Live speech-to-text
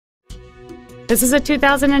This is a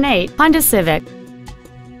 2008 Honda Civic.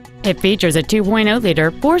 It features a 2.0-liter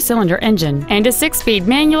four-cylinder engine and a 6-speed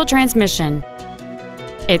manual transmission.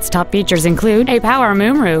 Its top features include a power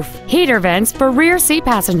moonroof, heater vents for rear seat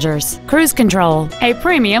passengers, cruise control, a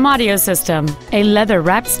premium audio system, a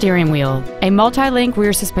leather-wrapped steering wheel, a multi-link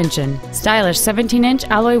rear suspension, stylish 17-inch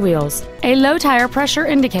alloy wheels, a low tire pressure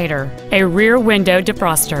indicator, a rear window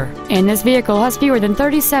defroster, and this vehicle has fewer than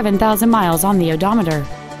 37,000 miles on the odometer.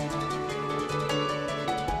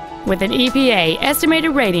 With an EPA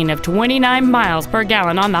estimated rating of 29 miles per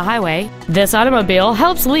gallon on the highway, this automobile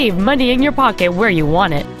helps leave money in your pocket where you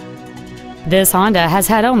want it. This Honda has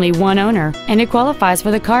had only one owner, and it qualifies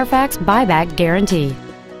for the Carfax buyback guarantee.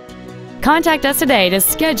 Contact us today to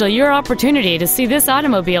schedule your opportunity to see this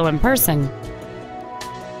automobile in person.